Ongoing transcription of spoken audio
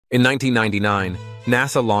In 1999,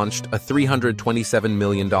 NASA launched a $327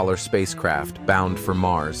 million spacecraft bound for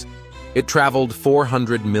Mars. It traveled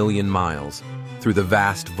 400 million miles through the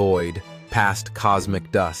vast void, past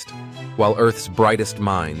cosmic dust, while Earth's brightest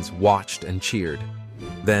minds watched and cheered.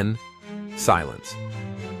 Then, silence.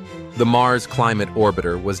 The Mars Climate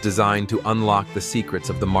Orbiter was designed to unlock the secrets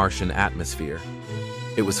of the Martian atmosphere.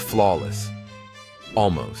 It was flawless.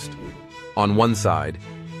 Almost. On one side,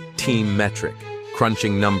 Team Metric,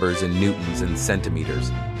 crunching numbers in newtons and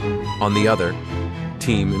centimeters. On the other,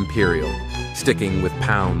 Team Imperial, sticking with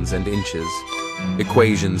pounds and inches.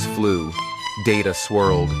 Equations flew, data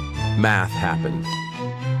swirled, math happened.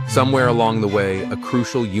 Somewhere along the way, a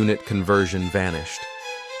crucial unit conversion vanished.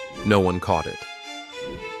 No one caught it.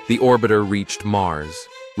 The orbiter reached Mars,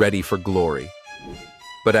 ready for glory.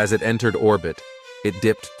 But as it entered orbit, it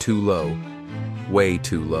dipped too low, way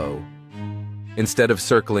too low. Instead of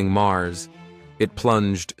circling Mars, it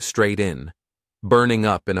plunged straight in, burning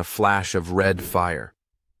up in a flash of red fire.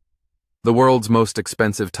 The world's most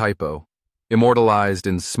expensive Typo, immortalized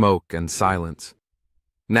in smoke and silence.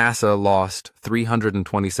 NASA lost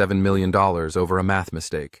 $327 million over a math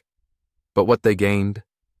mistake. But what they gained?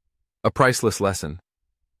 A priceless lesson.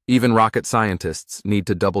 Even rocket scientists need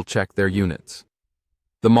to double-check their units.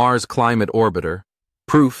 The Mars Climate Orbiter,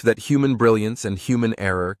 proof that human brilliance and human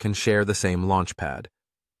error can share the same launch pad.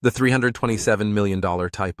 The $327 million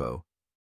Typo.